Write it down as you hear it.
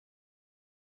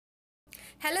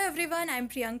Hello everyone, I am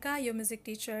Priyanka, your music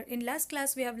teacher. In last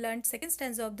class, we have learned second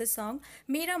stanza of the song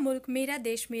Mera Mulk, Mera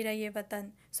Desh, Mera Ye Watan.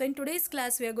 So in today's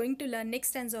class, we are going to learn next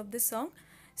stanza of this song.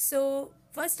 So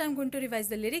first I'm going to revise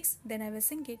the lyrics, then I will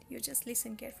sing it. You just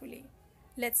listen carefully.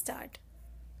 Let's start.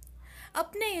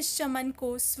 अपने इस चमन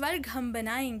को स्वर्ग हम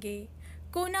बनाएंगे,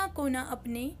 कोना कोना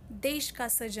अपने देश का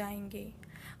सजाएंगे.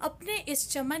 अपने इस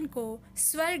चमन को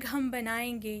स्वर्ग हम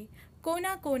बनाएंगे,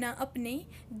 कोना कोना अपने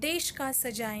देश का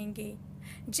सजाएंगे.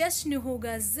 जश्न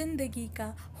होगा जिंदगी का,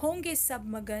 होंगे सब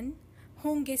मगन,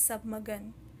 होंगे सब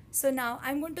मगन. So now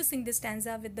I'm going to sing this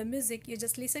stanza with the music. You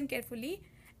just listen carefully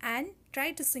and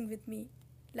try to sing with me.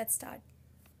 Let's start.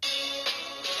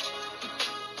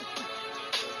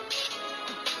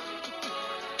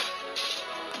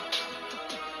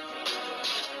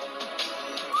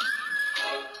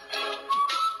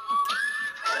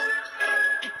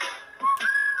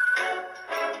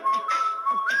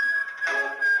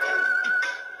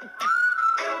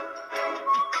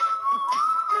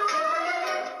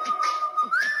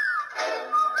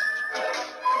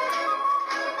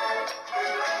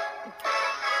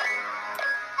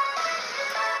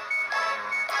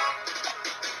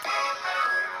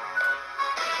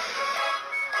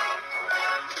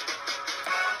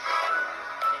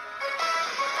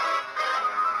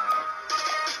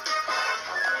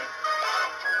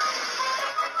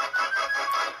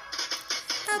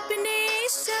 अपने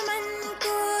चमन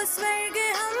को स्वर्ग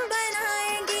हम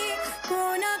बनाएंगे,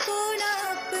 कोना कोना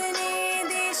अपने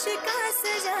देश का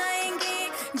सजाएंगे.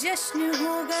 जश्न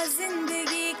होगा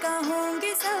जिंदगी का,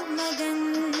 होंगे सब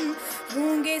मगन,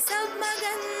 होंगे सब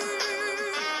मगन.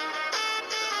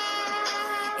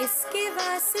 इसके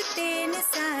वास्ते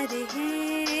निसार है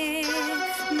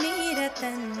मेरा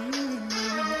तन,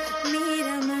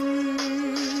 मेरा मन.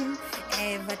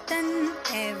 ऐ वतन,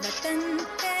 ऐ वतन,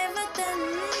 ऐ वतन,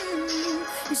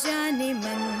 जाने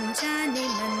मन, जाने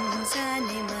मन,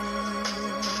 जाने मन.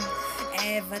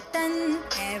 ऐ वतन,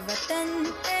 ऐ वतन,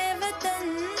 ऐ वतन,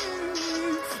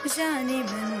 जाने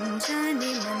मन,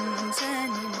 जाने मन,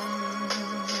 जाने मन.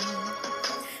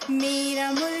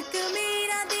 मेरा मुल्क,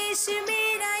 मेरा देश,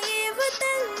 मेरा ये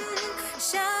वतन,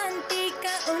 शांति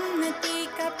का, उन्नति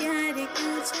का, प्यार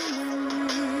का चमन.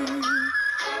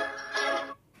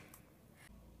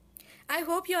 I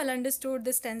hope you all understood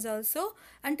this stanza also.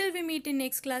 Until we meet in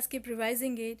next class, keep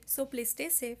revising it. So please stay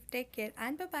safe, take care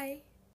and bye-bye.